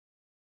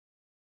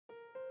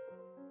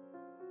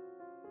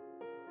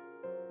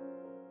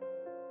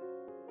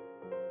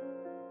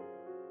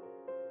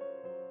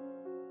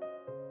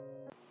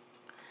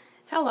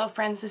Hello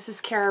friends, this is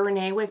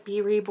Cara-Renee with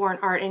B.Reborn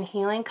Art and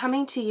Healing,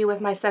 coming to you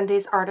with my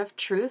Sunday's Art of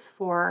Truth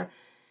for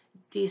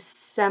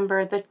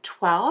December the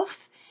 12th.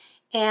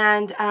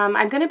 And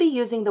I'm going to be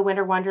using the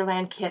Winter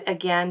Wonderland kit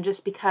again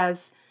just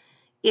because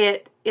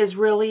it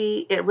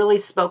really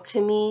spoke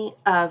to me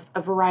of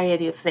a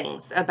variety of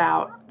things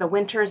about the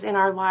winters in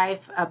our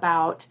life,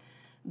 about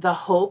the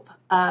hope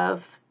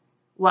of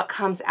what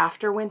comes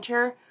after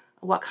winter,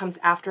 what comes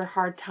after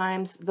hard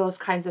times, those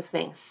kinds of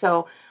things.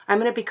 So I'm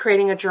going to be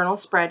creating a journal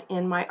spread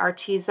in my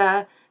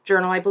Arteza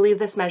journal. I believe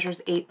this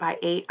measures 8 by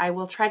 8. I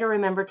will try to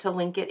remember to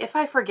link it. If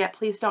I forget,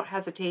 please don't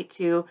hesitate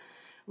to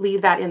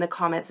leave that in the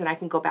comments and I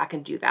can go back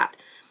and do that.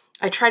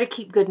 I try to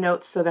keep good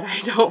notes so that I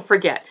don't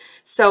forget.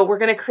 So we're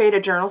going to create a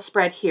journal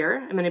spread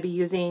here. I'm going to be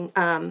using,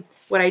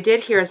 what I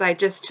did here is I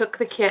just took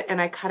the kit and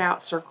I cut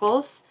out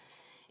circles.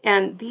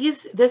 And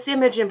this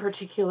image in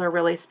particular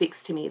really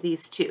speaks to me,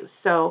 these two.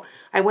 So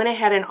I went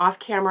ahead and off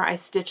camera, I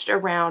stitched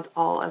around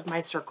all of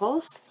my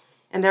circles,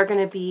 and they're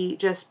going to be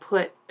just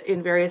put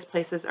in various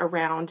places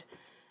around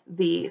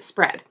the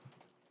spread.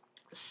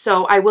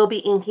 So I will be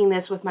inking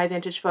this with my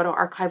vintage photo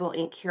archival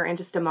ink here in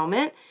just a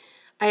moment.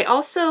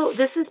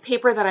 This is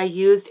paper that I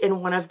used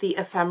in one of the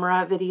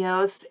ephemera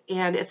videos,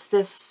 and it's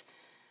this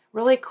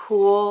really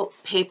cool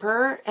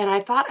paper, and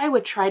I thought I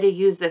would try to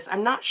use this.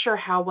 I'm not sure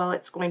how well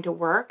it's going to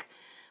work.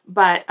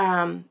 But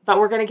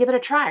we're going to give it a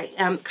try.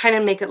 Kind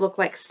of make it look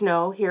like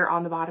snow here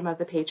on the bottom of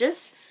the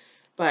pages.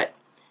 But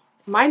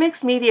my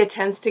mixed media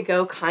tends to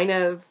go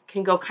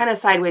can go kind of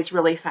sideways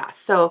really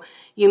fast. So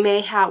we may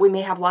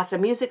have lots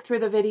of music through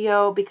the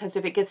video, because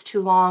if it gets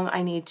too long,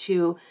 I need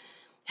to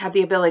have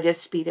the ability to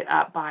speed it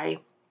up by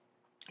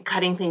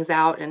cutting things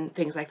out and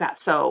things like that.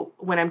 So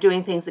when I'm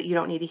doing things that you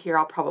don't need to hear,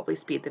 I'll probably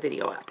speed the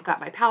video up. I've got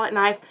my palette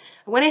knife.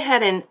 I went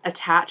ahead and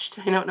attached,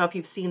 I don't know if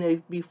you've seen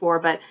it before,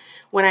 but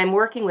when I'm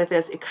working with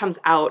this, it comes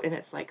out and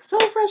it's like so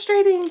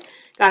frustrating.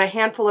 Got a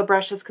handful of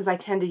brushes because I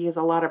tend to use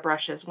a lot of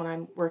brushes when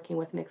I'm working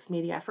with mixed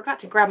media. I forgot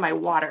to grab my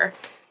water.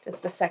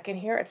 Just a second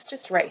here. It's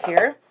just right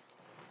here.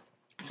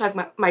 So I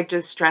have my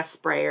distress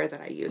sprayer that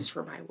I use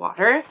for my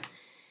water.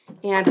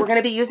 And we're going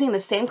to be using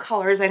the same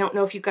colors. I don't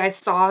know if you guys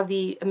saw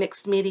the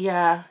mixed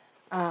media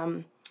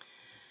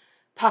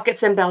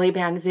pockets and belly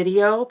band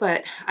video,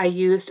 but I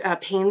used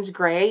Payne's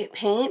Gray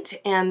paint,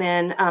 and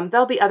then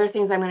there'll be other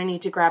things I'm going to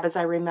need to grab as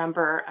I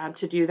remember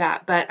to do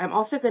that. But I'm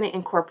also going to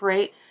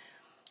incorporate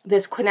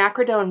this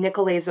quinacridone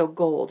nickel azo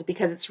gold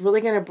because it's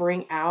really going to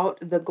bring out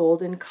the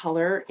golden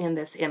color in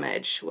this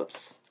image.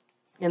 Whoops,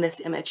 in this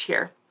image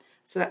here.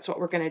 So that's what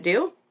we're going to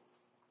do.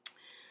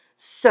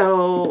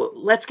 So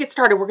let's get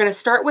started. We're going to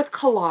start with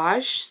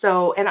collage.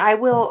 So, and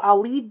I'll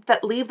leave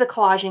the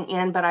collaging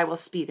in, but I will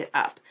speed it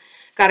up.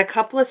 Got a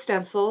couple of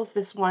stencils.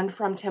 This one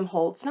from Tim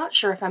Holtz. Not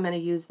sure if I'm going to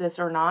use this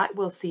or not.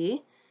 We'll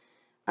see.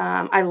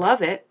 I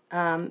love it.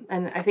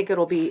 And I think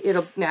it'll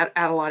add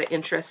a lot of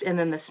interest. And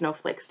then the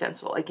snowflake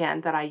stencil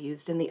again that I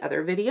used in the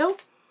other video.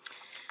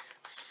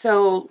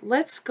 So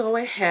let's go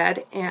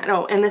ahead and,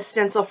 and this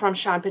stencil from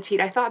Sean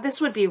Petit. I thought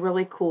this would be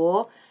really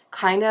cool.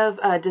 Kind of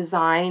a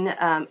design,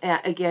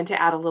 again, to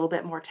add a little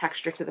bit more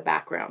texture to the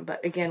background.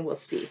 But again, we'll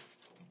see.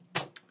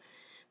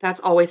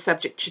 That's always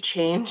subject to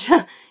change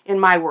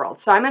in my world.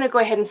 So I'm going to go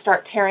ahead and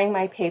start tearing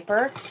my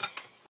paper.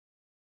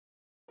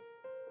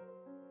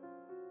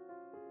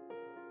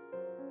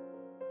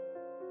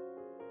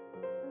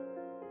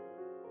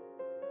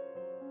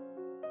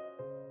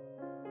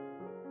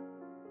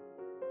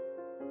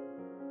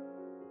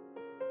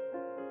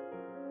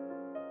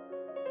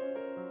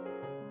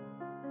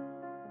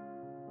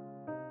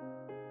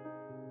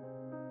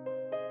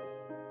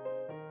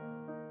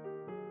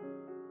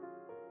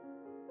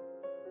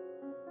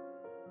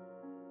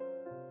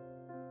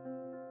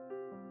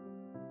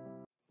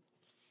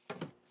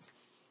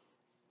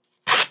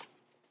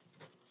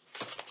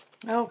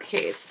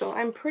 Okay, so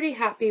I'm pretty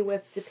happy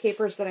with the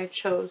papers that I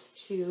chose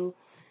to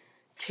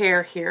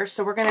tear here.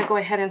 So we're going to go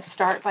ahead and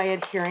start by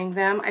adhering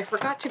them. I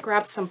forgot to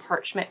grab some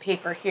parchment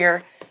paper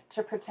here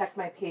to protect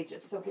my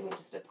pages. So give me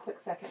just a quick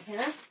second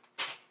here.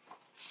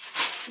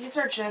 These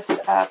are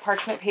just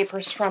parchment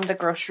papers from the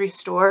grocery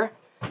store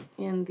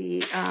in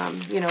the,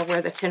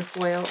 where the tin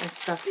foil and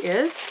stuff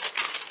is.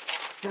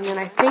 And then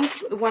I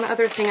think one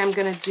other thing I'm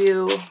going to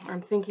do, or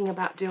I'm thinking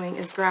about doing,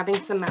 is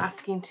grabbing some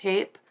masking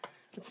tape.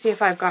 Let's see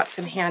if I've got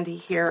some handy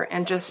here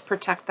and just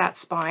protect that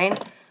spine.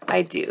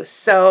 I do.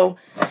 So,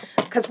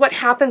 because what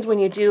happens when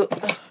you do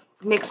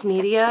mixed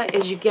media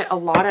is you get a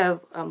lot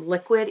of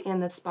liquid in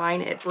the spine.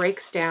 It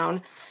breaks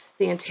down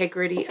the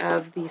integrity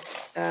of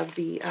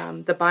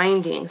the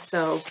binding.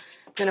 So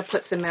I'm going to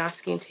put some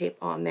masking tape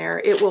on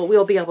there.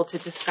 We'll be able to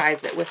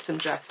disguise it with some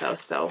gesso.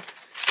 So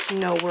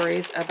no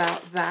worries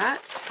about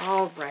that.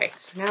 All right.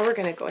 So now we're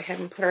going to go ahead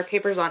and put our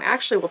papers on.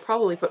 Actually, we'll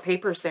probably put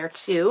papers there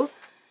too.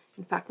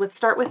 In fact, let's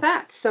start with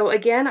that. So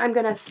again, I'm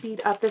going to speed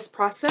up this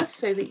process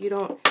so that you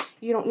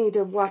don't need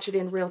to watch it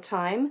in real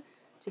time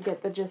to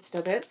get the gist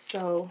of it.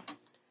 So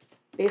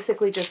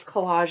basically just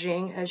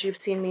collaging as you've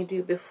seen me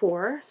do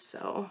before.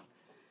 So.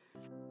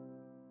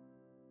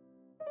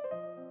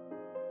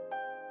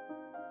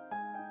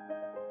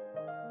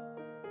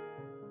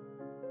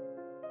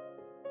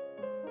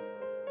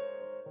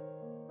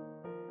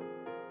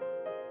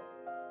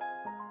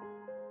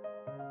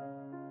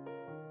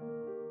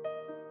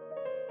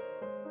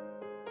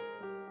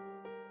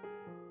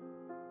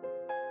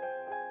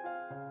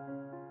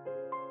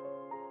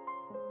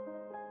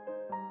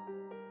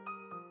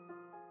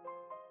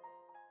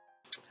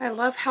 I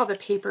love how the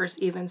papers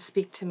even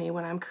speak to me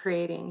when I'm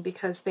creating,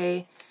 because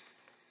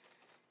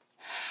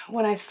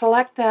when I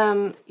select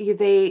them,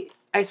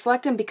 I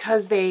select them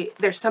because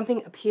there's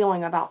something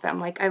appealing about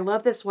them. Like I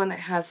love this one that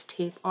has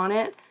tape on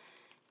it.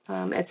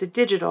 It's a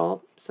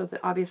digital, so that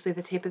obviously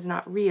the tape is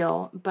not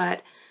real,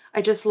 but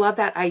I just love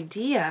that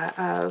idea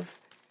of,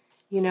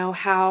 you know,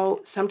 how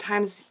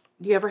sometimes,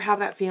 do you ever have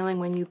that feeling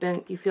when you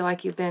feel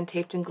like you've been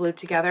taped and glued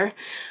together?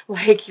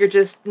 Like you're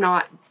just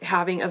not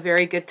having a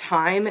very good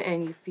time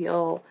and you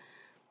feel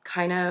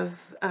kind of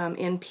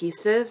in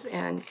pieces,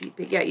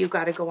 but yet you've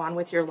got to go on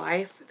with your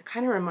life. It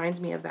kind of reminds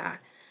me of that.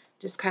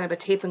 Just kind of a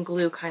tape and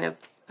glue kind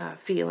of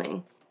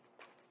feeling.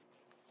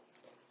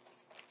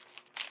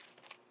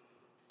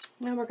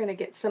 Now we're going to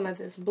get some of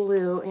this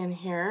blue in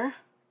here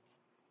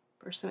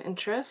for some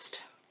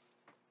interest.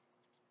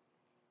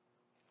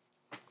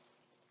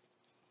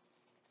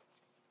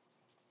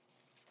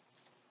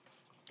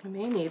 I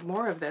may need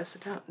more of this.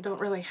 I don't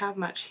really have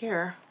much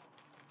here.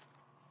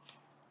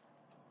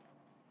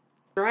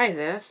 Dry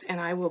this,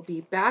 and I will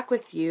be back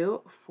with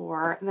you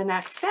for the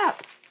next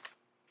step.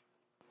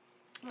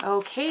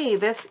 Okay,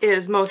 this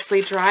is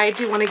mostly dry. I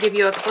do want to give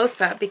you a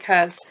close-up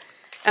because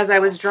as I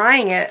was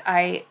drying it,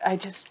 I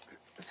just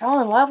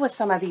fell in love with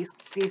some of these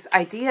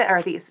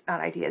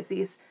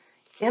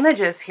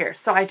images here.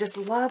 So I just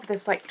love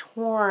this like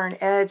torn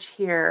edge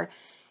here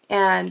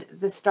and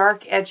this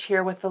dark edge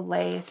here with the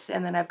lace,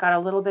 and then I've got a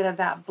little bit of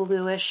that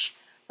bluish,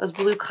 those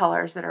blue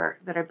colors that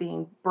are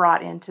being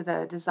brought into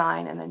the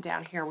design, and then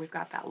down here we've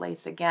got that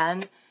lace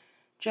again.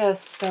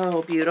 Just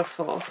so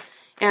beautiful.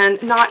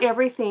 And not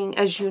everything,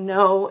 as you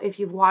know, if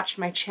you've watched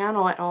my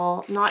channel at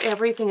all, not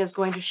everything is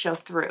going to show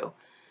through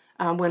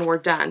when we're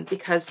done,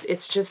 because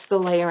it's just the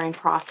layering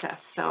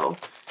process. So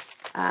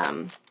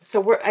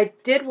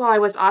while I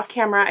was off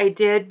camera, I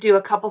did do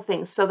a couple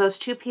things. So those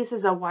two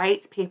pieces of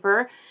white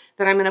paper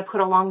that I'm going to put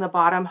along the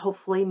bottom,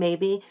 hopefully,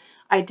 maybe,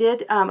 I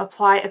did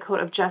apply a coat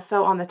of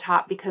gesso on the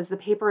top because the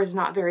paper is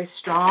not very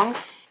strong,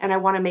 and I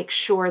want to make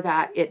sure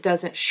that it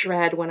doesn't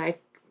shred when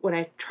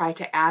I try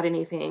to add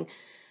anything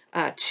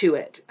to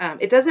it.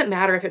 It doesn't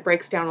matter if it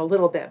breaks down a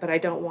little bit, but I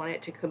don't want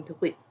it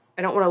to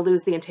I don't want to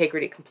lose the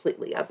integrity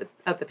completely of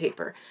the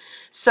paper.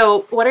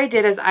 So what I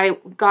did is I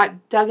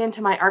dug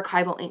into my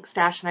archival ink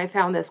stash, and I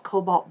found this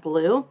cobalt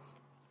blue.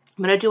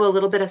 I'm going to do a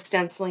little bit of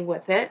stenciling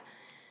with it.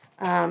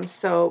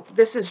 So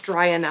this is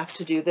dry enough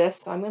to do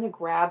this. So I'm going to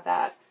grab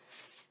that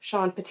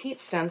Sean Petit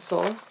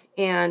stencil,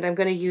 and I'm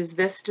going to use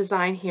this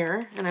design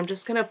here, and I'm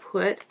just going to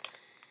put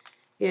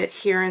it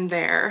here and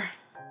there.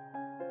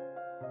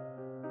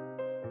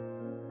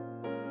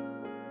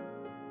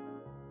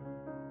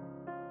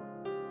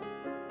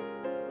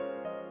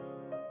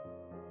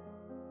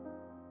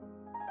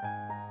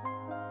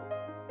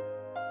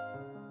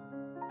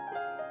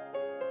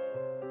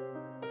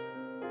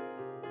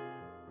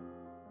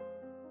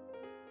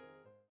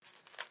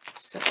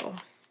 So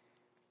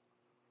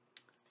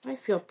I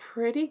feel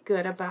pretty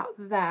good about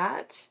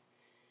that.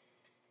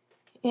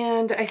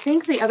 And I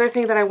think the other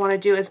thing that I want to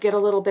do is get a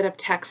little bit of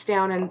text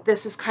down, and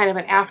this is kind of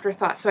an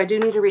afterthought, so I do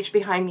need to reach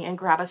behind me and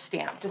grab a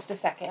stamp. Just a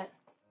second.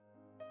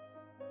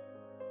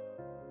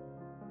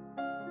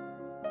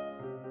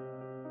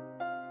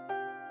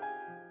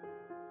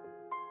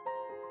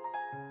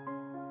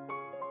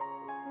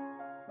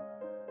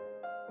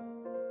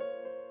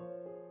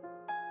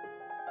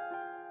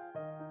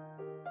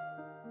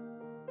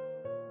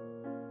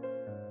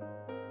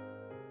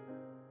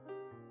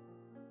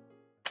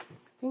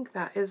 I think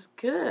that is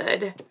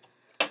good.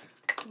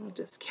 I'll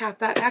just cap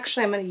that.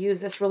 Actually, I'm going to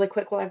use this really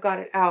quick while I've got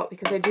it out,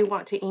 because I do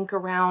want to ink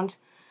around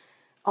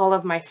all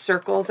of my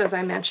circles, as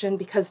I mentioned,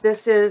 because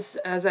this is,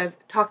 as I've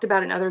talked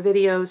about in other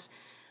videos,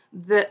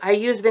 that I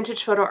use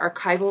Vintage Photo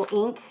Archival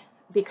ink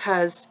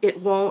because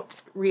it won't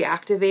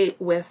reactivate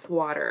with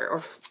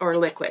water or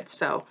liquid.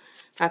 So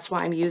that's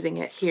why I'm using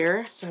it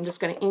here. So I'm just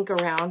going to ink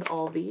around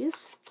all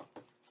these.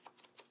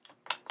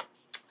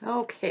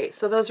 Okay,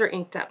 so those are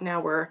inked up.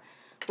 Now we're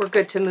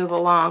good to move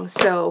along.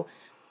 So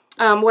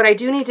what I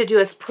do need to do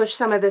is push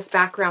some of this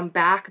background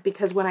back,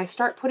 because when I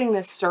start putting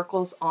this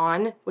circles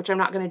on, which I'm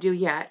not going to do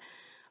yet,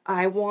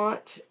 I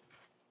want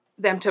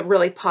them to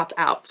really pop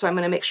out. So I'm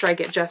going to make sure I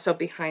get gesso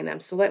behind them.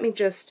 So let me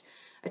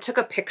I took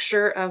a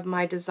picture of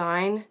my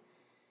design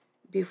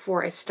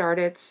before I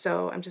started,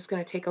 so I'm just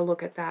going to take a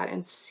look at that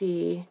and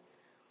see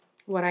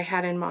what I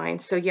had in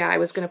mind. So yeah, I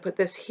was going to put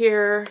this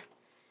here,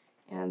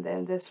 and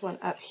then this one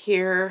up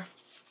here.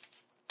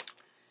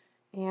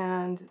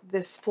 And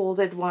this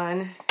folded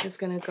one is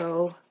going to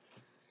go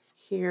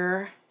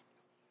here.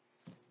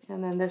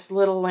 And then this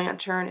little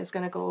lantern is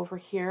going to go over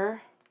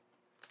here.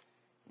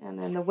 And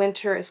then the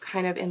winter is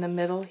kind of in the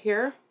middle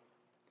here.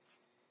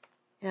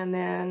 And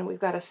then we've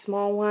got a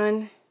small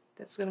one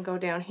that's going to go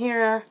down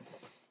here.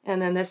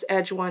 And then this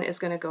edge one is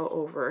going to go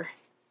over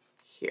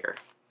here.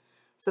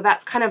 So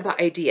that's kind of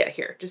the idea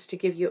here, just to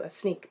give you a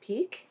sneak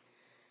peek.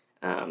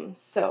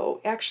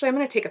 So actually I'm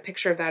going to take a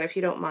picture of that, if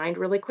you don't mind,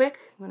 really quick.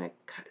 I'm going to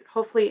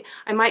hopefully,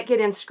 I might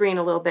get in screen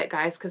a little bit,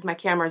 guys, because my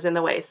camera's in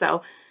the way.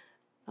 So,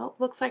 oh,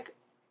 looks like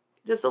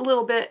just a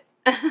little bit.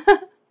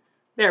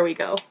 There we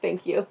go.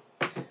 Thank you.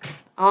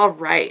 All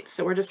right,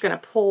 so we're just going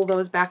to pull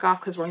those back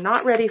off because we're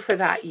not ready for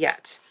that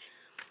yet.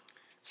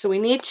 So we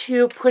need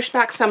to push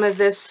back some of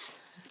this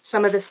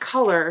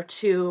color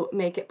to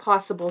make it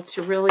possible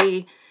to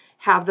really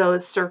have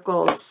those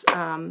circles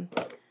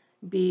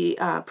be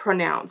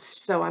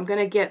pronounced. So I'm going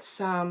to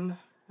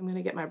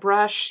get my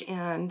brush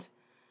and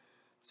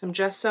some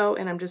gesso,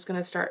 and I'm just going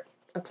to start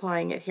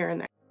applying it here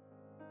and there.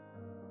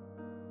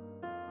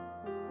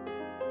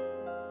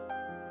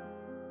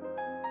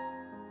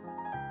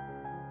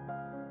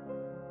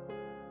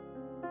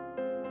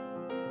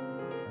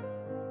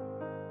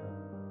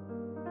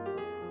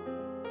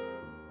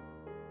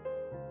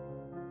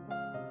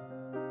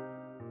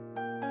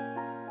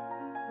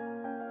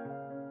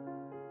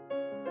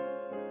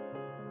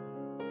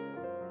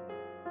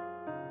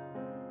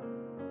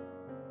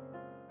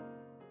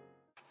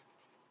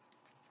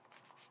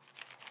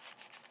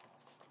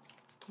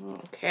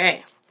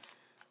 Okay,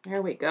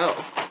 there we go.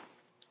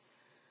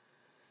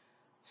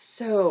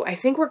 So I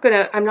think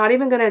I'm not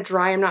even gonna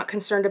dry. I'm not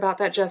concerned about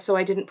that gesso.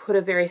 I didn't put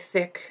a very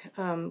thick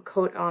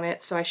coat on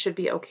it, so I should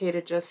be okay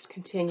to just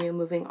continue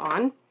moving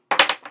on.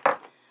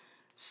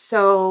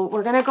 So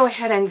we're gonna go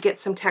ahead and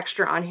get some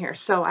texture on here.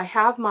 So I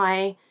have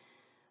my,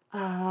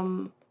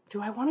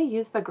 do I wanna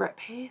use the grit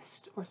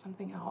paste or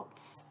something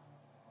else?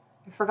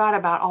 I forgot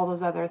about all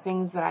those other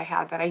things that I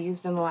had that I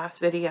used in the last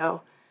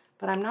video,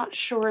 but I'm not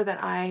sure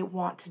that I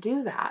want to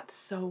do that.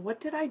 So what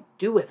did I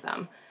do with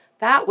them?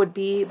 That would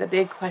be the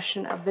big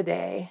question of the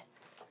day.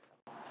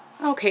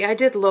 Okay, I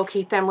did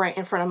locate them right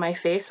in front of my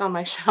face on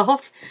my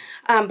shelf,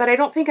 but I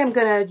don't think I'm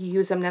gonna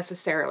use them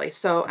necessarily.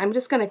 So I'm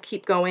just gonna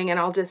keep going, and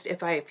I'll just,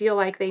 if I feel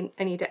like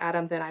I need to add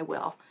them, then I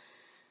will.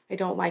 I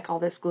don't like all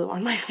this glue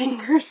on my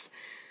fingers.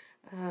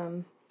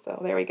 So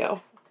there we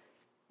go.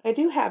 I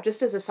do have,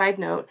 just as a side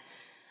note,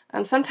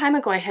 some time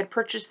ago I had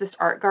purchased this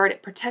Art Guard.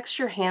 It protects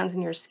your hands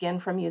and your skin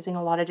from using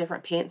a lot of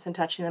different paints and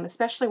touching them,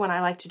 especially when I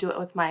like to do it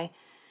with my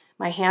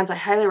hands. I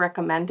highly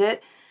recommend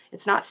it.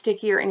 It's not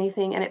sticky or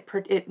anything, and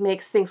it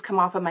makes things come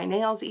off of my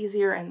nails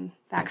easier and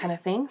that kind of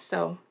thing.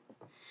 So,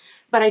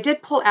 but I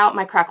did pull out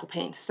my crackle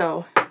paint,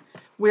 so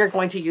we're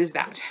going to use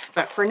that.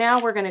 But for now,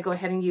 we're going to go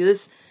ahead and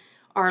use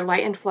our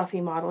light and fluffy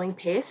modeling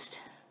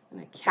paste. I'm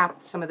going to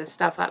cap some of this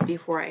stuff up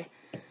before I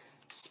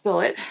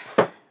spill it.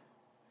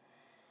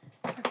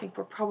 I think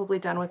we're probably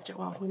done with,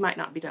 well, we might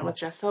not be done with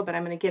gesso, but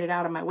I'm going to get it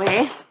out of my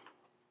way.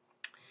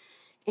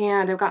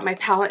 And I've got my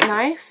palette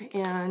knife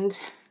and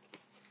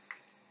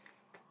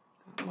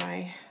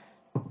my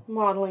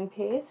modeling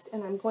paste,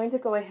 and I'm going to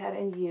go ahead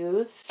and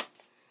use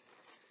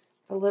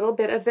a little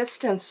bit of this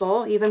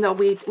stencil, even though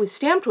we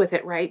stamped with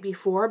it right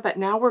before, but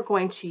now we're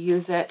going to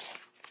use it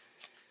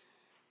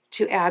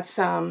to add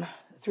some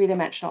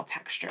three-dimensional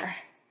texture.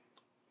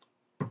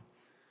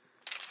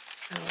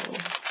 So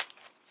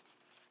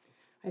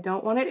I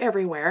don't want it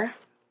everywhere.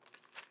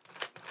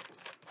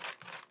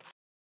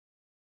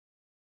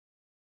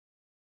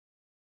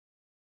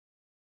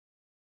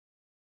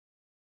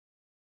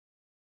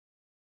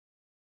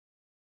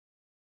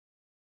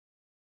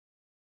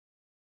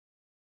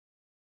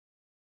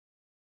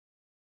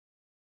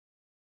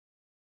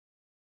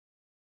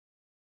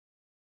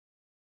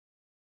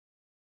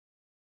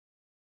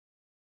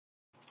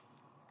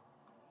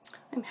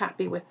 I'm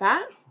happy with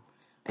that.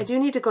 I do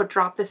need to go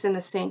drop this in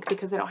the sink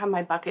because I don't have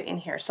my bucket in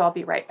here, so I'll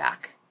be right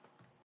back.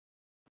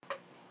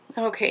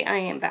 Okay, I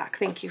am back.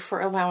 Thank you for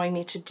allowing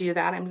me to do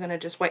that. I'm going to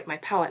just wipe my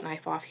palette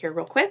knife off here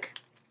real quick.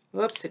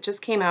 Whoops, it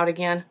just came out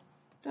again.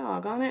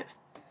 Doggone it.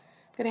 I'm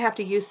going to have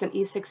to use some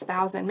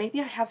E6000.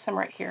 Maybe I have some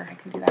right here. I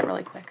can do that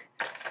really quick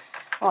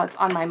while it's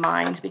on my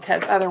mind,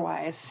 because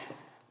otherwise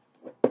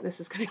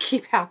this is going to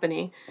keep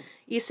happening.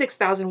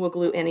 E6000 will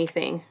glue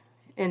anything.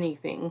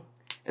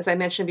 As I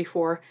mentioned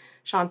before,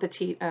 Sean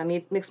Petit,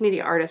 mixed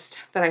media artist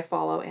that I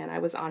follow, and I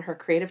was on her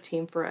creative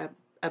team for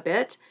a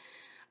bit.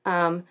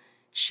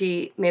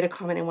 She made a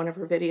comment in one of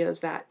her videos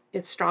that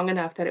it's strong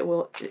enough that it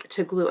will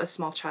to glue a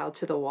small child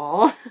to the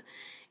wall.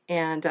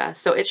 And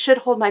so it should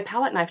hold my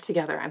palette knife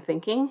together, I'm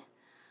thinking.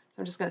 So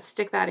I'm just going to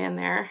stick that in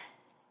there,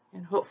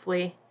 and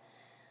hopefully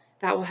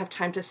that will have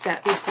time to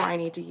set before I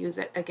need to use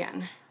it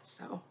again.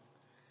 So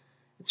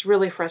it's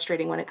really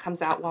frustrating when it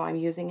comes out while I'm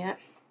using it.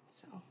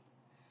 So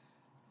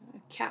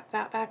cap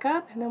that back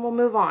up, and then we'll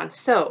move on.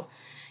 So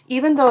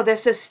even though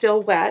this is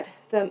still wet,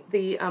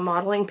 the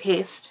modeling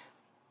paste,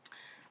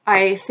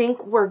 I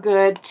think we're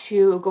good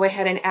to go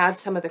ahead and add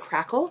some of the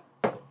crackle,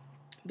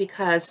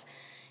 because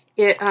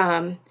it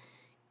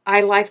I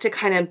like to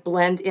kind of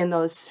blend in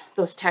those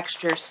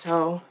textures.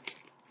 So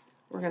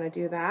we're going to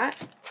do that.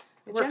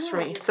 It works for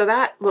me. So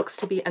that looks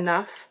to be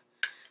enough,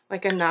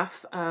 like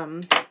enough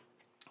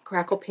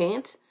crackle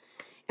paint.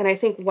 And I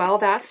think while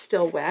that's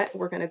still wet,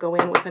 we're going to go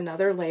in with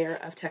another layer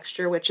of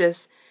texture, which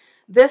is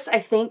this, I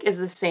think, is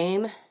the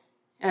same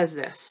as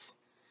this.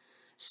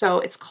 So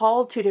it's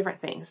called two different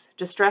things: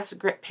 Distress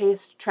Grit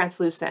Paste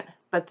Translucent,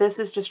 but this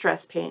is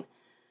Distress Paint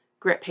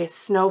Grit Paste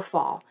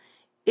Snowfall.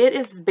 It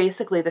is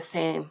basically the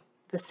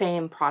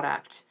same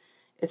product.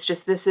 It's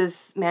just this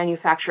is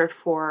manufactured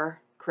for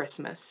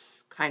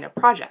Christmas kind of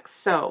projects.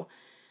 So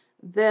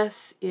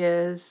this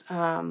is,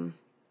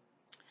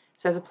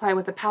 says apply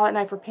with a palette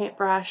knife or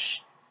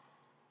paintbrush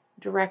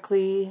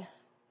directly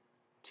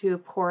to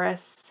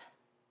porous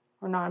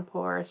or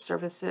non-porous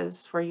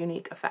surfaces for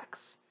unique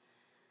effects.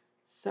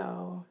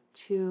 So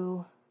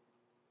okay,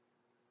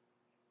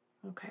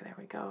 there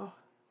we go.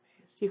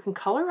 You can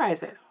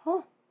colorize it.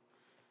 Oh,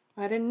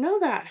 I didn't know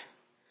that.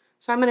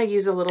 So I'm going to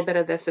use a little bit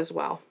of this as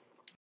well.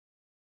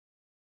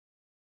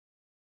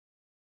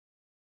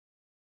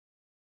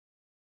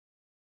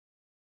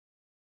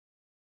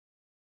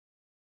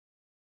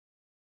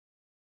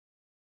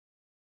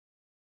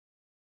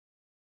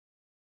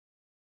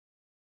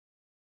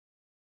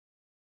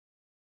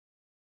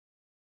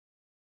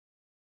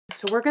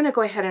 So we're going to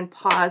go ahead and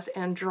pause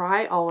and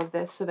dry all of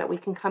this so that we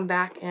can come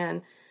back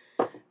and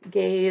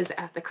gaze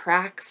at the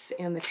cracks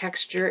and the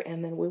texture,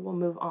 and then we will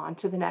move on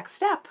to the next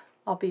step.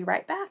 I'll be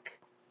right back.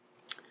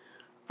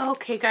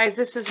 Okay guys,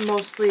 this is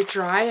mostly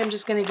dry. I'm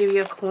just going to give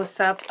you a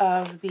close-up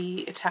of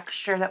the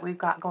texture that we've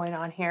got going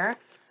on here.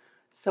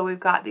 So we've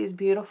got these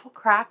beautiful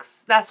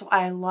cracks. That's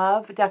why I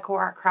love Deco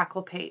Art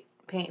Crackle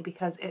paint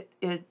because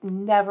it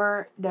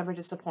never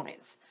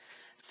disappoints.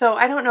 So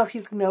I don't know if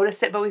you can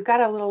notice it, but we've got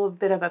a little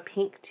bit of a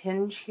pink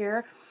tinge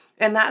here.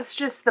 And that's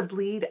just the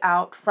bleed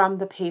out from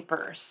the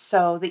paper.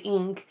 So the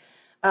ink,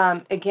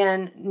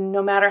 again,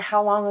 no matter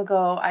how long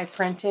ago I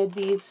printed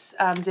these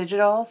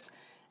digitals,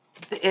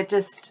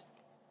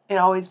 it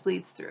always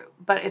bleeds through.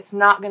 But it's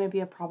not going to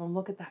be a problem.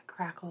 Look at that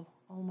crackle.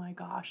 Oh my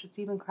gosh, it's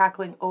even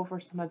crackling over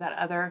some of that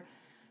other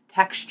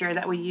texture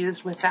that we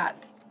used with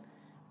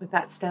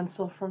that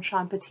stencil from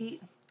Sean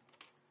Petit.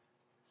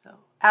 So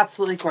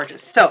absolutely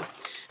gorgeous. So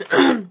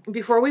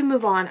before we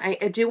move on,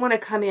 I do want to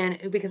come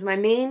in because my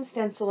main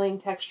stenciling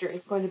texture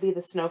is going to be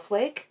the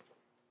snowflake.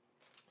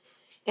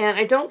 And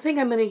I don't think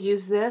I'm going to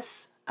use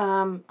this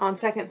on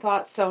second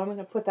thought, so I'm going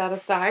to put that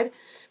aside.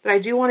 But I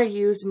do want to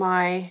use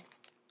my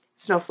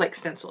snowflake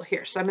stencil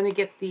here. So I'm going to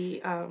get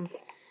the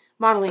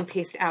modeling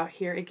paste out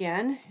here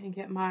again and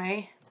get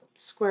my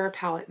square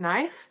palette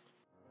knife.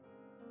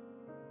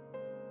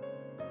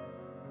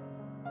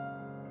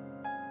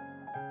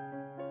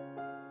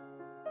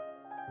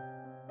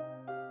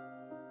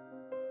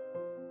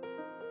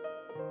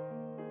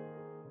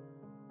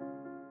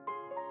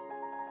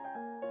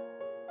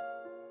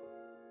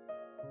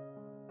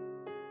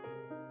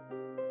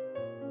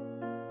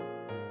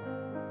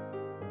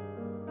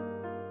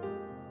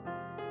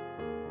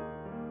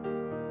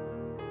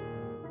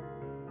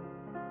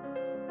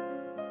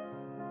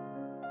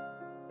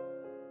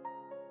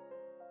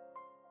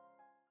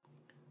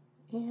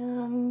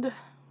 And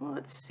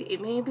let's see,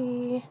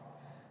 maybe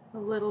a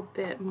little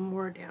bit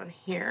more down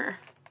here.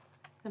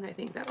 And I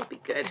think that would be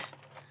good.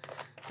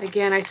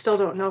 Again, I still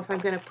don't know if I'm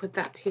going to put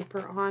that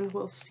paper on.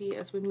 We'll see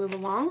as we move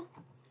along.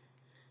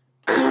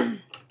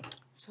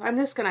 So I'm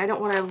just going to, I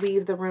don't want to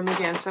leave the room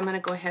again, so I'm going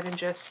to go ahead and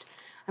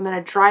I'm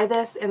going to dry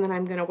this, and then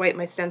I'm going to wipe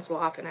my stencil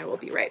off, and I will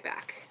be right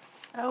back.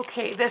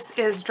 Okay, this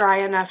is dry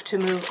enough to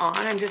move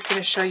on. I'm just going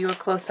to show you a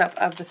close-up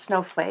of the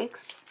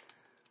snowflakes.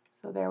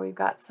 So there we've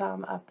got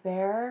some up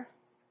there.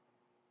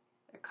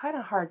 They're kind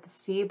of hard to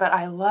see, but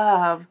I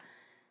love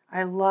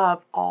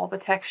all the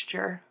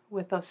texture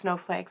with those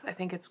snowflakes. I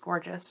think it's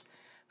gorgeous.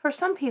 For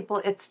some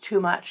people, it's too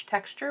much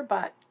texture,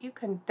 but you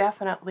can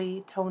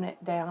definitely tone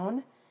it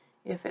down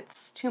if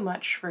it's too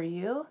much for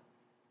you.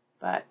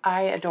 But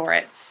I adore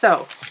it.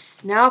 So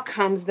now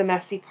comes the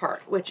messy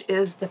part, which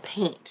is the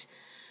paint.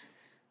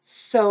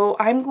 So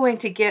I'm going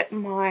to get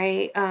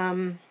my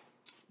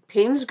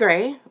Payne's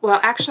Gray. Well,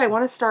 actually, I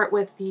want to start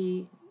with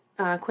the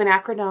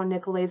Quinacridone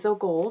Nicolazo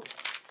Gold.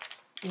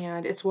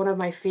 And it's one of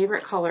my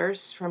favorite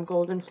colors from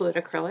Golden Fluid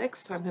Acrylics.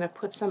 So I'm going to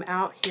put some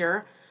out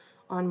here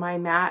on my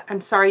mat.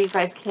 I'm sorry you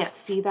guys can't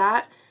see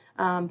that,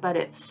 but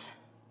it's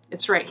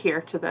right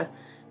here to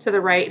the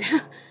right.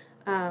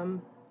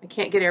 I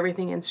can't get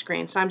everything in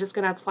screen. So I'm just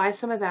going to apply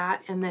some of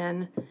that and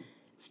then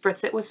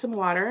spritz it with some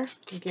water.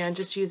 Again,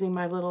 just using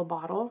my little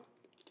bottle.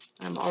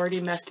 I'm already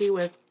messy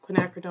with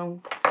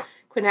Quinacridone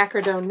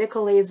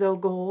Nicolazo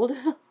Gold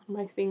on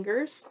my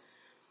fingers.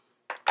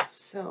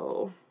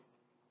 So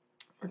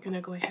we're going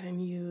to go ahead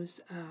and use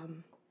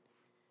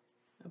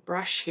a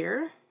brush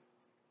here.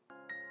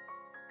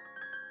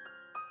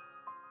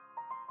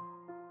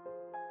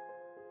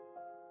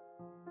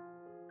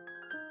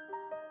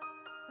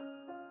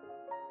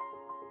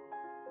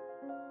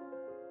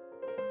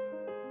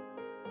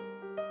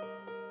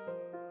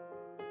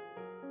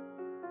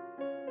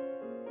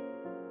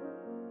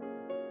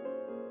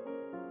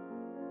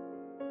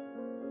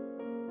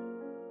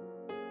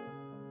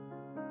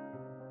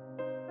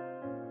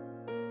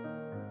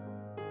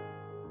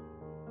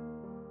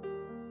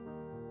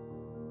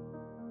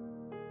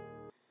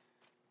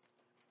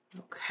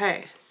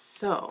 Okay,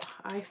 so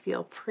I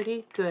feel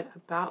pretty good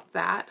about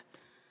that.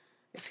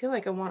 I feel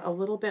like I want a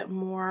little bit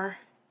more,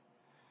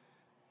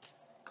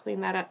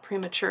 clean that up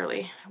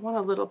prematurely. I want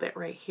a little bit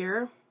right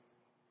here.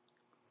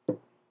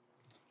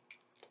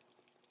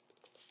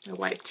 I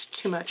wiped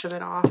too much of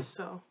it off,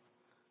 so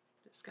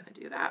I'm just going to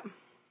do that.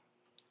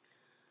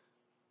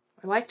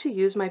 I like to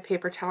use my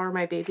paper towel or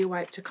my baby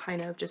wipe to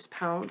kind of just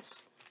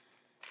pounce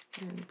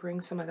and bring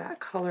some of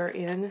that color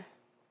in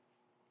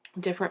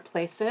different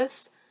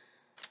places.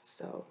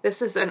 So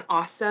this is an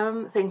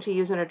awesome thing to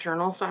use in a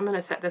journal, so I'm going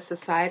to set this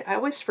aside. I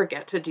always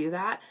forget to do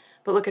that,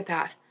 but look at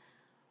that.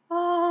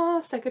 Oh,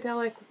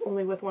 psychedelic,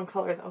 only with one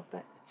color though,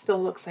 but it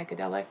still looks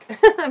psychedelic.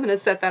 I'm going to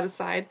set that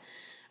aside.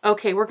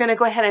 Okay, we're going to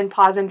go ahead and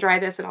pause and dry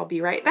this, and I'll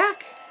be right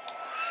back.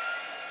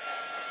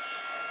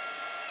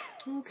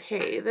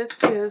 Okay,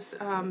 this is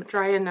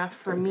dry enough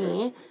for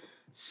me,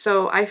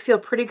 so I feel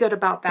pretty good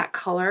about that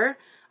color.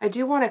 I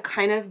do want to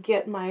kind of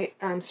get my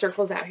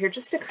circles out here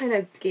just to kind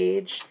of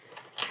gauge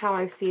how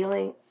I'm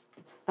feeling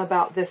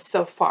about this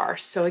so far.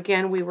 So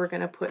again, we were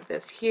going to put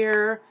this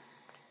here,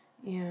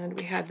 and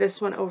we had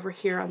this one over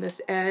here on this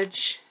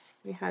edge.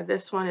 We had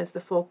this one as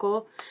the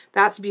focal.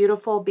 That's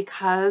beautiful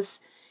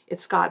because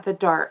it's got the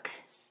dark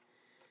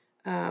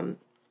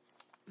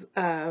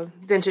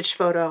vintage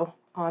photo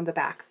on the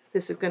back.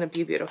 This is going to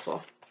be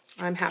beautiful.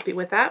 I'm happy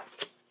with that.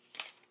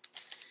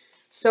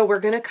 So we're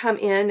going to come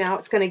in now.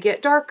 It's going to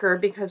get darker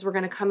because we're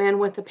going to come in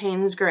with the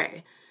Payne's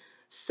Gray.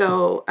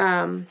 So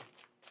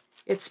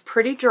it's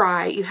pretty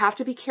dry. You have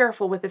to be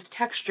careful with this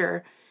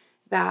texture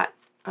that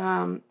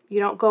you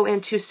don't go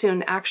in too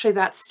soon. Actually,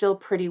 that's still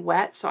pretty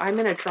wet. So I'm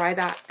going to dry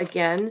that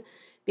again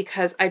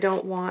because I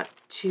don't want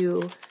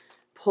to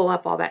pull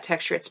up all that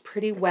texture. It's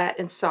pretty wet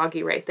and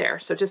soggy right there.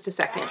 So just a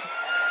second.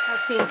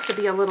 That seems to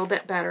be a little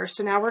bit better.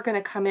 So now we're going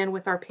to come in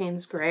with our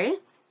Payne's Gray.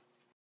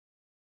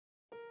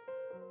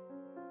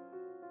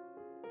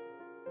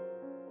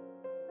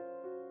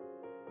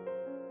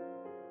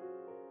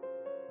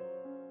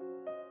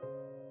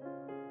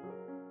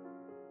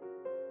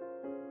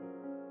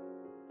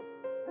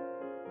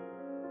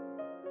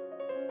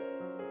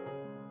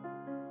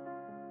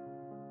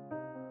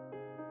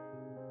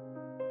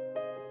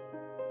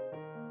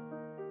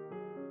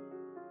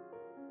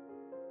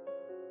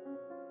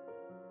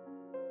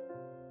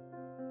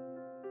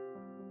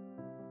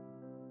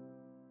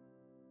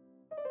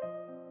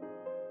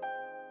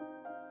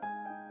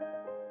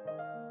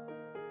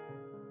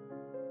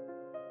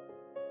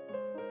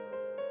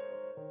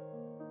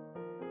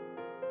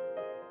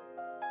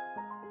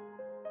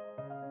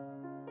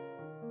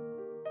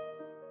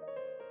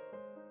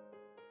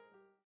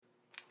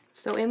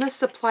 So in the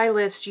supply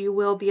list, you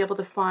will be able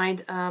to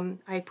find, I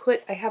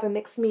have a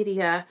mixed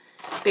media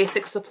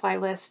basic supply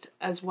list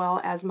as well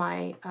as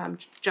my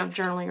junk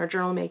journaling or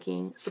journal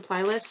making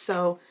supply list.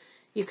 So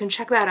you can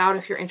check that out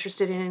if you're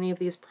interested in any of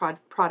these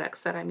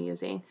products that I'm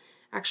using.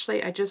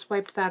 Actually, I just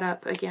wiped that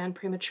up again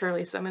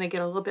prematurely, so I'm going to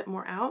get a little bit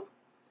more out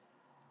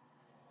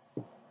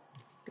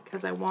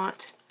because I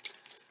want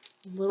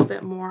a little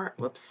bit more,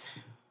 whoops,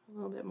 a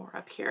little bit more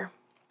up here,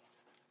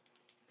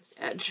 this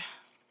edge.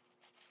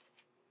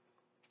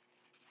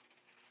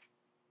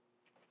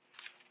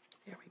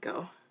 There we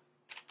go.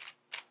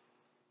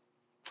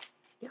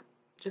 Yep,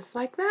 just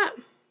like that.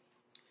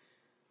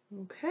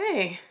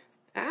 Okay,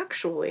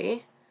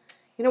 actually,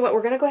 you know what?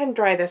 We're going to go ahead and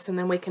dry this, and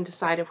then we can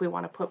decide if we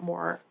want to put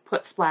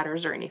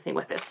splatters or anything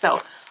with this.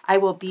 So I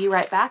will be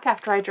right back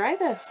after I dry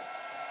this.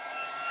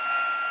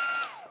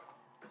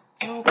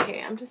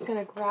 Okay, I'm just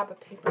going to grab a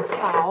paper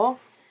towel.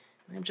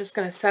 I'm just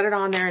going to set it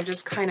on there and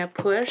just kind of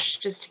push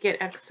just to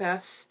get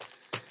excess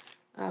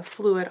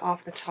fluid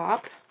off the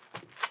top.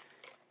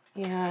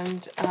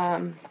 And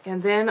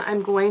then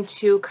I'm going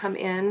to come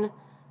in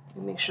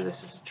and make sure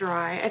this is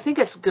dry. I think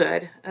it's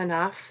good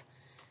enough.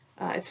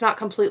 It's not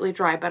completely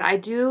dry, but I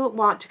do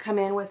want to come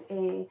in with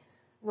a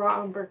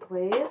raw umber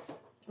glaze,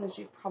 as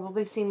you've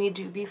probably seen me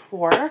do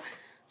before.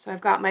 So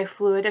I've got my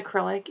fluid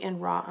acrylic in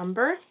raw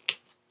umber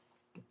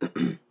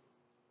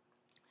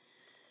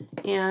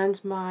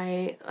and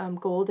my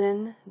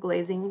golden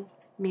glazing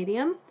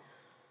medium.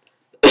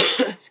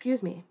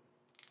 Excuse me.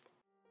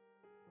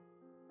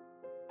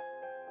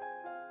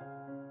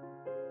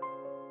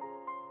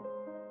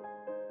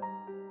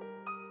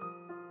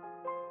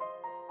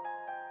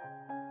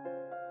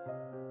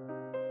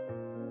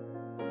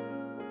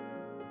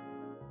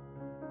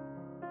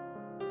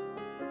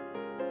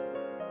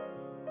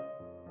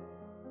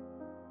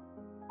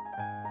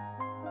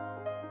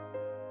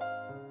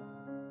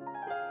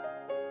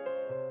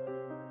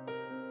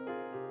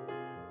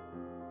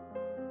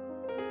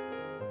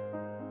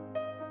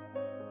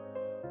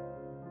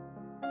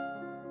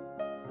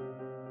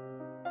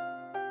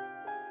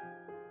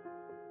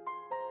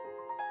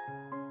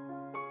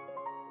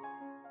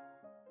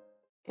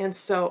 And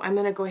so I'm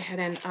going to go ahead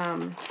and,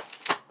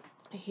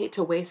 I hate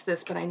to waste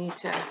this, but I need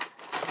to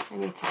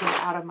get it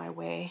out of my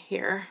way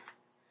here.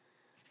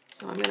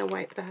 So I'm going to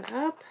wipe that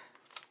up.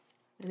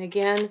 And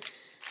again,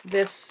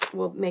 this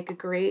will make a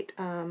great,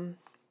 I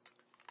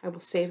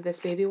will save this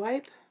baby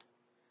wipe,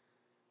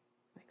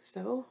 like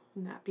so.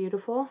 Isn't that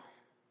beautiful?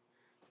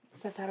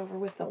 Set that over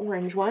with the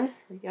orange one,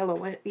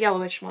 or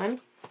yellowish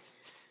one.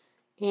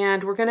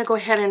 And we're going to go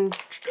ahead and,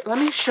 let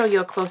me show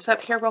you a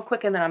close-up here real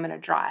quick, and then I'm going to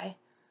dry.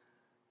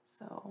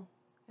 So,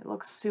 It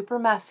looks super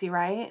messy,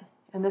 right?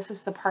 And this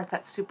is the part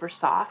that's super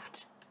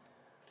soft.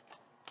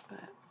 But,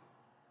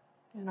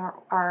 and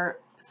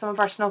some of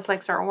our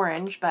snowflakes are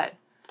orange, but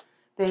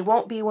they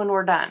won't be when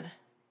we're done.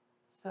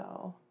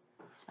 So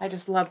I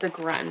just love the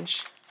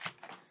grunge.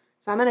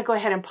 So I'm going to go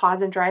ahead and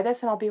pause and dry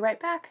this, and I'll be right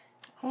back.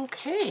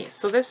 Okay,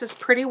 so this is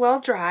pretty well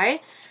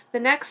dry. The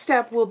next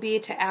step will be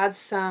to add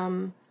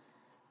some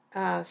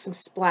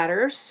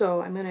splatters.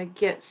 So I'm going to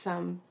get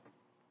some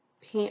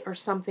paint or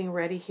something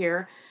ready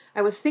here.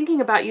 I was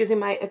thinking about using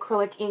my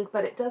acrylic ink,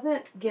 but it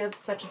doesn't give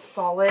such a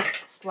solid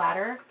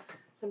splatter.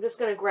 So I'm just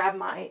going to grab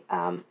my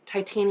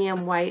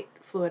titanium white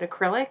fluid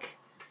acrylic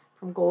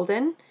from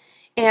Golden.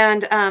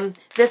 And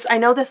this, I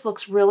know this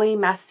looks really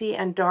messy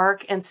and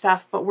dark and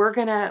stuff, but we're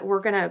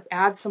gonna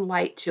add some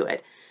light to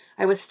it.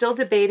 I was still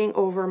debating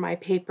over my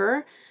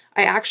paper.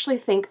 I actually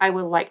think I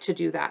would like to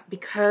do that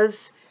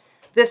because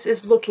this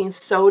is looking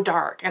so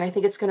dark, and I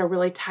think it's gonna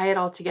really tie it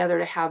all together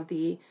to have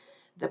the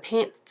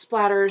paint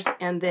splatters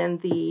and then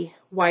the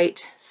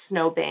white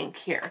snowbank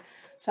here.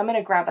 So I'm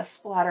gonna grab a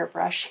splatter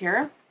brush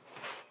here.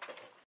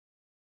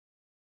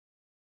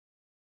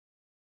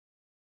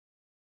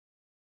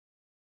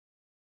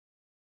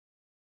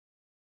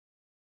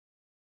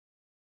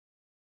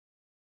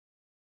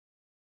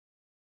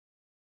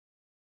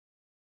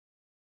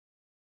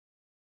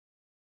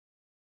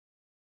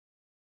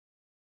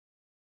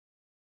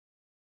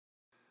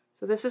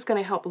 So this is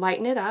going to help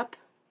lighten it up.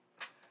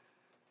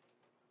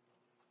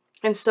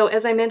 And so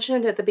as I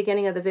mentioned at the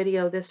beginning of the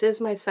video, this is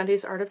my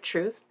Sunday's Art of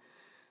Truth.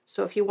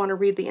 So if you want to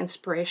read the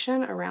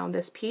inspiration around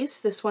this piece,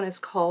 this one is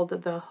called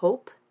The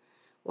Hope.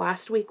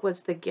 Last week was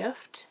The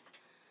Gift.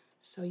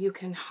 So you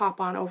can hop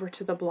on over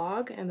to the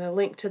blog, and the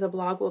link to the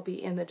blog will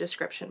be in the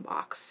description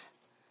box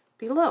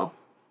below.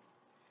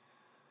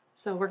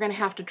 So we're going to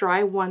have to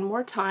dry one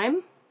more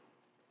time.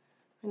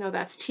 I know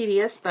that's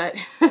tedious, but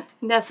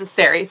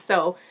necessary.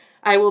 So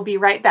I will be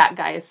right back,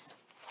 guys.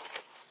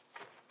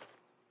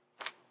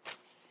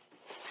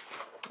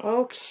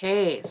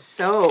 Okay,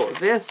 so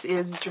this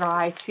is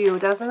dry too.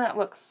 Doesn't that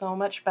look so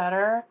much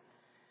better?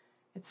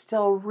 It's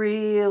still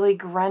really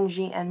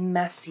grungy and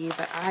messy,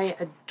 but I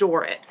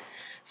adore it.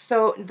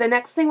 So the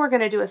next thing we're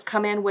going to do is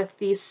come in with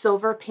the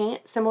silver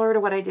paint, similar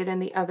to what I did in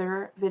the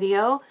other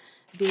video,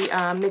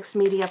 the Mixed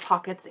Media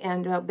Pockets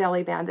and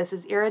Belly Band. This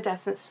is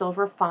Iridescent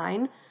Silver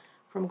Fine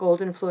from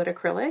Golden Fluid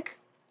Acrylic.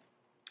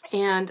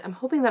 And I'm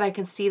hoping that I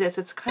can see this.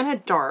 It's kind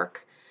of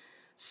dark,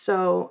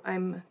 so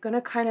I'm going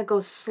to kind of go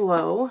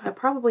slow. I'll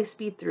probably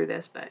speed through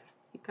this, but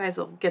you guys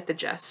will get the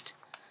gist.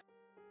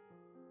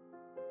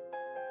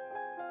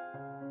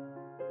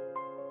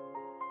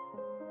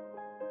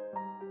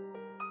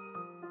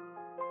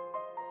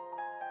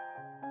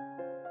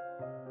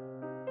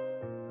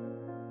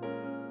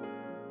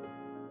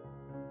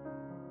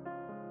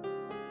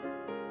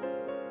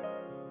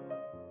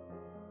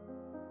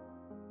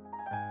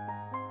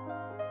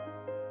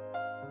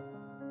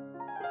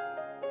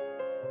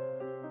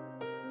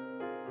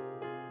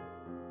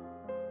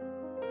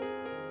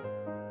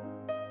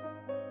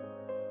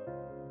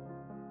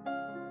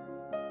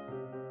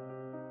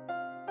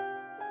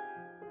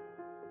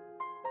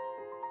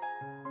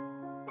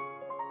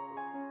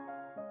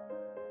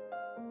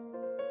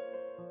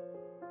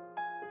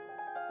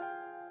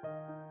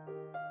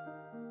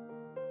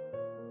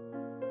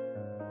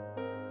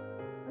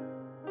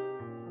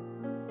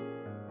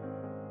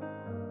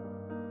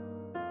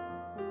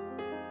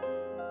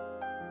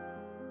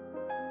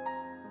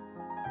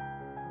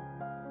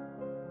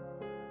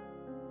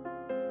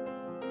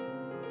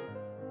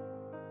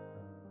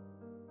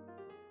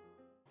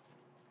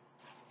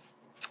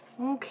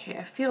 Okay,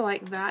 I feel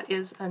like that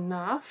is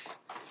enough.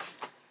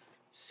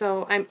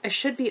 So I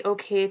should be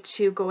okay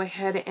to go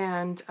ahead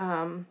and,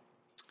 oh,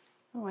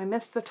 I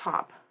missed the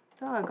top.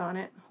 Doggone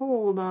it.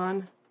 Hold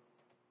on.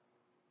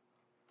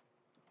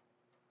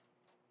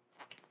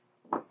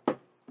 I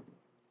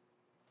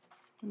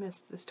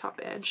missed this top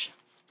edge.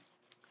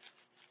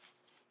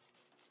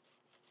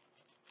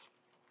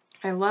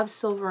 I love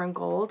silver and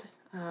gold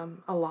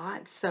a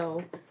lot,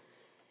 so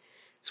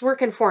it's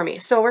working for me.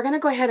 So we're going to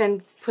go ahead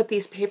and put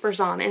these papers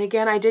on. And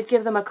again, I did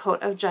give them a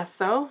coat of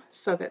gesso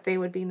so that they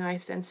would be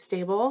nice and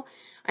stable.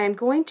 I am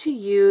going to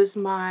use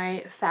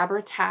my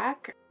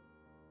Fabri-Tac.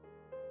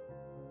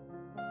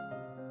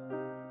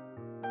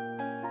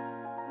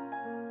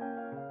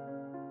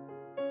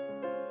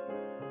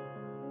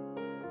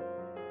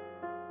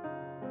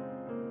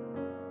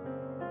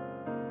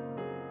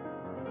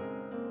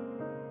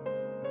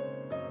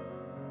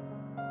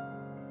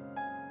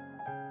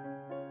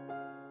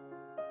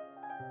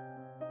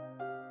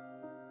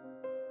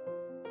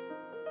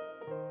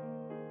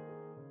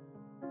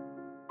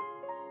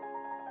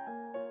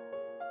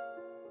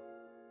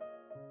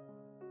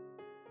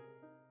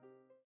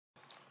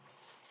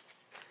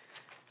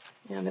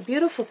 And the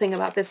beautiful thing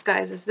about this,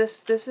 guys, is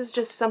this is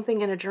just something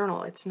in a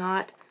journal. It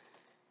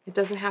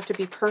doesn't have to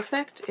be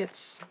perfect.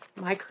 It's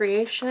my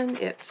creation.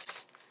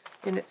 It's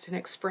an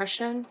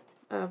expression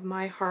of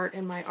my heart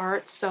and my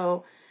art.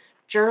 So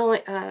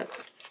journaling,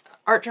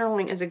 art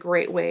journaling is a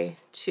great way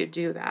to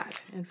do that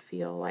and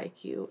feel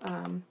like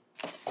you're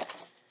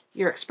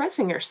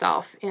expressing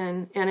yourself,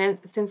 and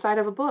it's inside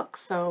of a book,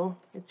 so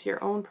it's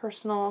your own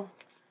personal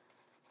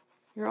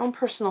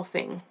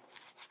thing.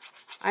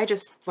 I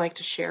just like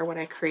to share what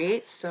I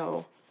create,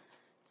 so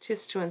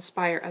just to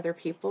inspire other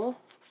people.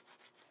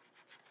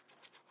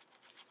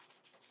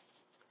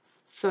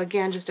 So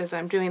again, just as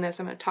I'm doing this,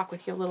 I'm going to talk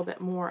with you a little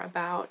bit more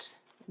about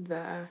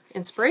the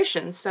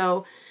inspiration.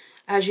 So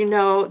as you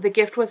know, the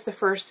gift was the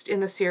first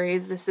in the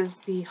series. This is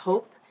the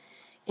hope.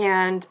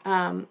 And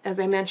as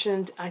I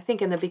mentioned, I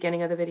think in the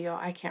beginning of the video,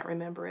 I can't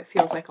remember, it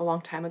feels like a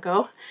long time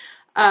ago.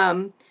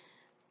 I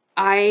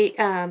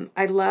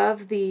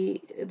love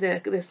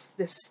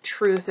this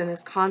truth and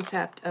this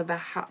concept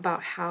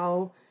about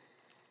how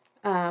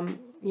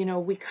you know,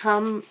 we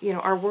come, you know,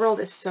 our world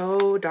is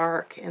so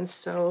dark and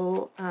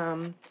so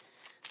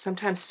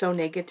sometimes so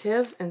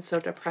negative and so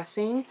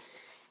depressing,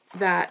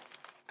 that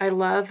I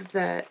love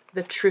the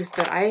truth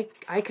that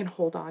I can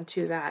hold on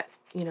to, that,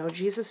 you know,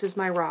 Jesus is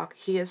my rock,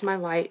 he is my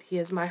light, he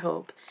is my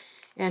hope.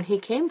 And he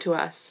came to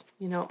us,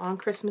 you know, on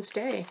Christmas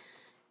Day,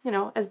 you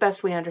know, as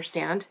best we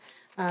understand,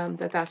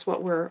 that's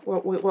what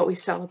we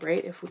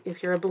celebrate.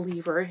 If you're a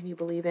believer and you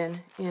believe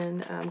in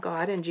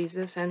God and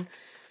Jesus and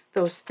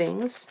those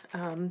things,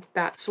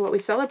 that's what we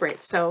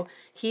celebrate. So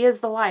he is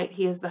the light,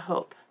 he is the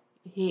hope.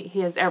 He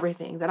is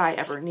everything that I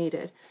ever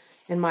needed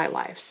in my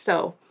life.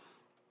 So,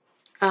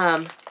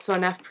 so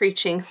enough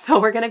preaching. So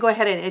we're going to go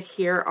ahead and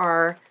adhere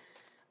our,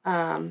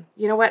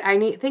 you know what, I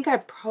think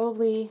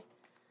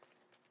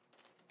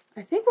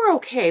we're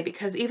okay,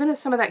 because even if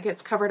some of that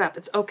gets covered up,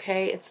 it's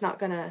okay. It's not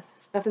gonna,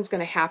 nothing's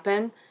gonna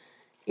happen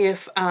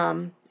if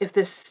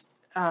this,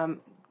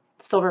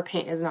 silver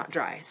paint is not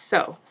dry.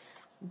 So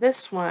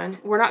this one,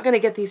 we're not gonna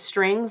get these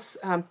strings,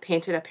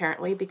 painted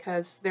apparently,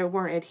 because they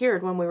weren't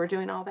adhered when we were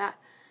doing all that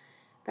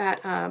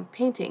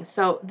painting.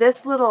 So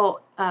this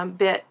little,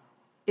 bit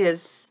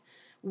is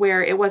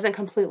where it wasn't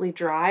completely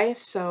dry.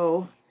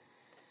 So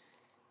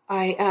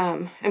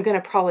I'm going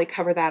to probably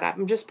cover that up.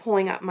 I'm just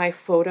pulling up my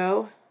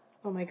photo.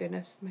 Oh my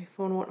goodness, my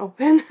phone won't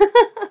open.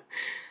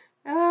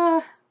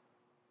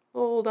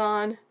 Hold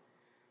on.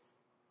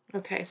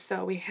 Okay,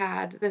 so we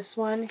had this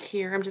one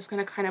here. I'm just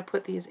going to kind of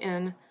put these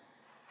in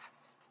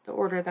the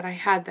order that I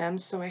had them.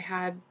 So I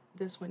had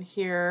this one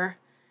here,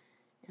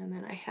 and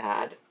then I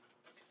had,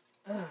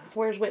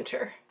 where's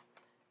Winter?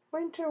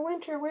 Winter,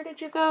 where did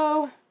you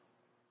go?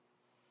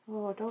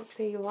 Oh, don't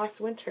say you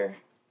lost Winter.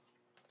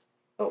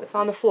 Oh, it's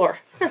on the floor.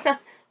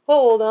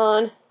 Hold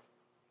on.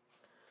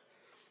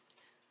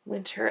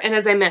 Winter. And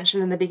as I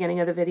mentioned in the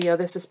beginning of the video,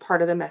 this is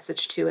part of the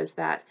message too, is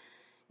that,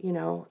 you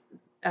know,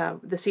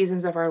 the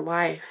seasons of our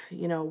life,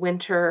 you know,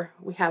 winter,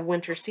 we have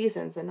winter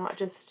seasons, and not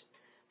just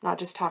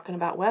talking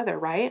about weather,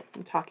 right?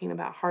 I'm talking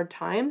about hard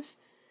times,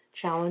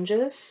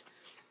 challenges,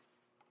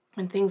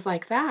 and things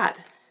like that,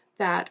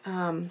 that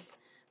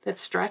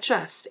stretch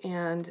us,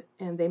 and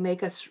they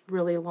make us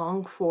really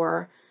long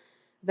for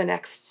the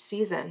next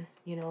season,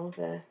 you know,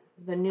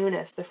 the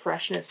newness, the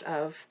freshness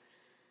of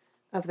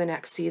the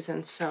next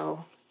season.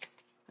 So,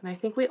 and I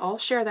think we all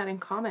share that in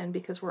common,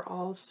 because we're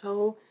all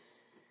so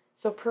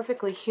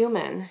perfectly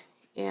human.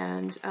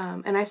 And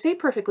I say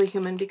perfectly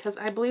human because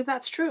I believe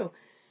that's true.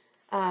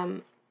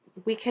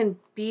 We can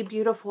be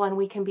beautiful, and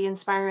we can be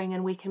inspiring,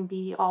 and we can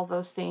be all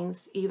those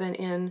things, even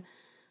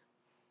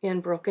in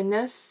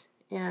brokenness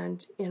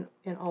and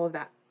in all of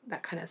that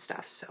kind of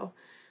stuff. So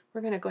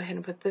we're going to go ahead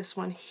and put this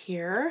one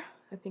here.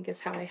 I think is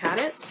how I had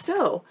it.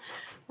 So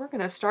we're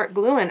going to start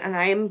gluing, and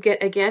I am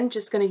again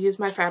just going to use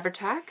my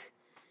Fabri-Tac.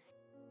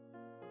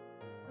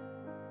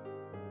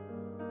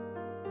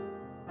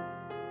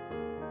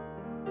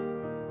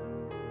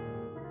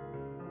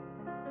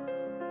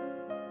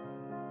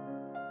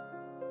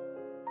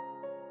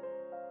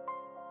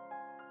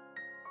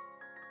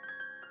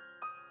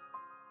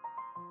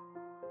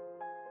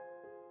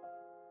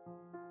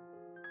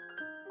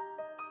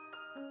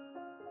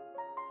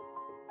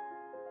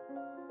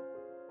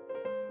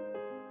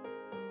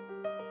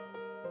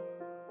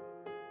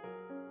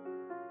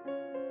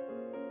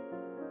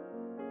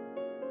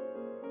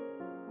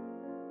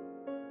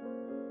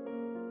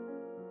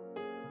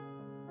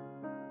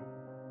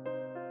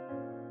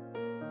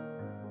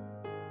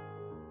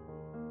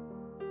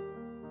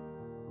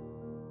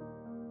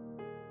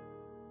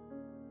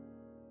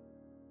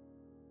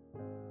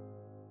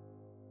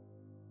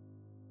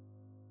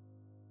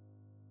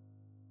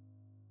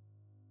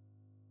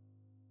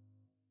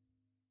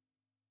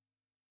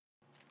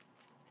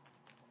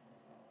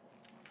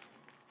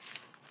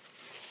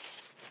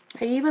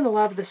 I even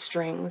love the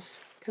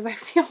strings, because I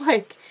feel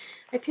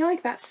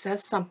like that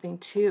says something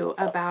too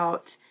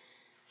about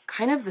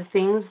kind of the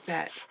things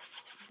that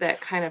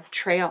kind of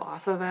trail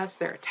off of us.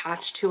 They're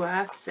attached to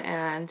us,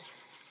 and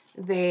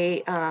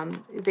they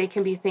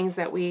can be things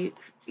that we,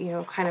 you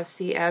know, kind of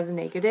see as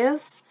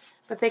negatives,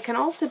 but they can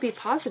also be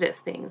positive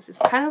things.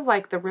 It's kind of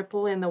like the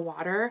ripple in the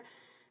water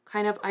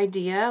kind of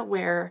idea,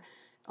 where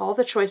all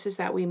the choices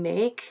that we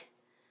make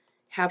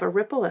have a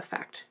ripple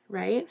effect,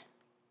 right,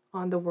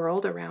 on the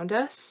world around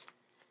us.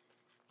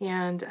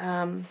 And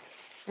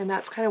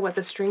that's kind of what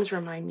the strings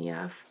remind me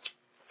of.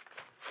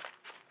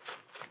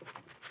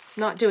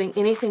 Not doing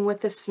anything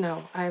with this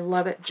snow. I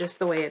love it just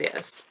the way it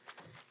is.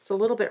 It's a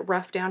little bit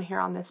rough down here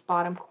on this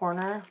bottom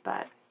corner,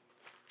 but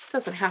it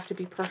doesn't have to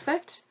be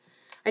perfect.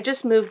 I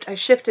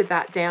shifted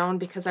that down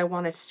because I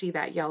wanted to see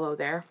that yellow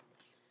there.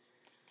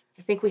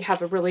 I think we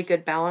have a really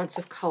good balance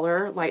of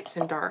color, lights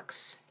and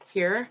darks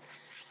here.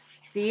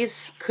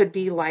 These could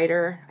be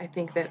lighter. I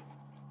think that,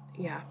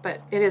 yeah,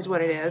 but it is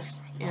what it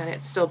is, and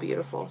it's still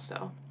beautiful,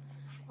 so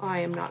I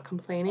am not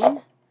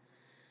complaining.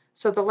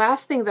 So the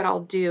last thing that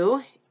I'll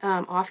do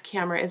off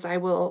camera is I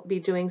will be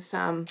doing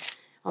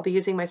I'll be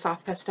using my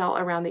soft pastel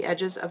around the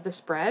edges of the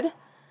spread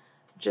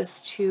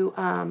just to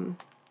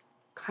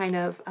kind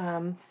of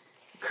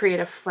create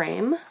a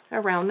frame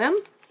around them.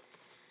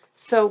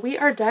 So we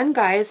are done,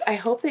 guys. I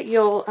hope that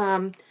you'll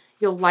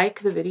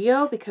like the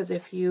video, because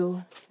if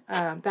you,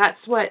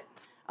 that's what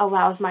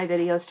allows my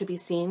videos to be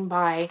seen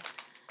by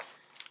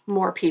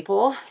more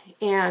people.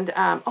 And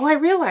oh, I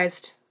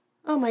realized,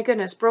 oh my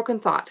goodness, broken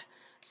thought.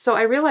 So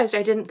I realized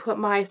I didn't put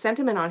my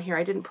sentiment on here.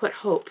 I didn't put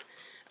hope.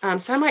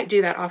 So I might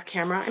do that off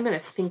camera. I'm going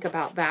to think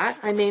about that.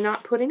 I may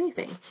not put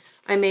anything.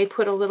 I may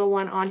put a little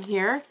one on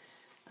here.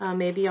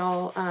 Maybe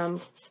I'll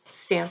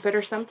stamp it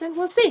or something.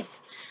 We'll see.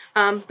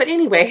 But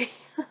anyway,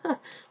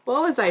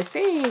 what was I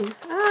saying?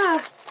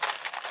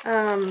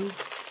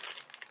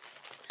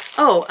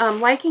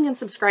 Liking and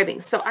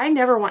subscribing. So I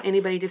never want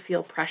anybody to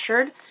feel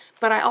pressured,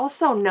 but I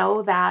also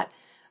know that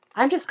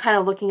I'm just kind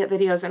of looking at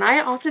videos, and I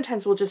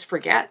oftentimes will just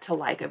forget to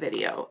like a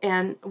video.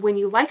 And when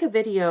you like a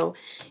video,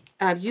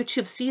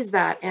 YouTube sees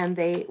that, and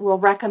they will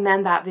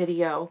recommend that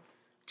video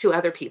to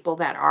other people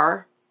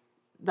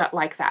that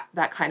like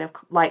that kind of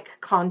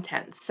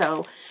content.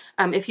 So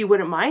if you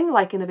wouldn't mind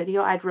liking the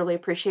video, I'd really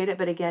appreciate it.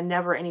 But again,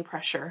 never any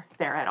pressure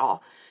there at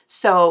all.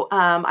 So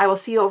I will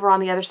see you over on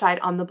the other side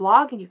on the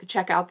blog, and you can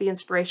check out the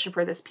inspiration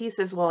for this piece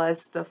as well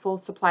as the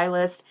full supply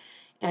list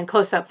and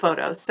close-up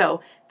photos. So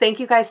thank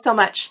you guys so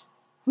much.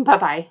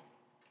 Bye-bye.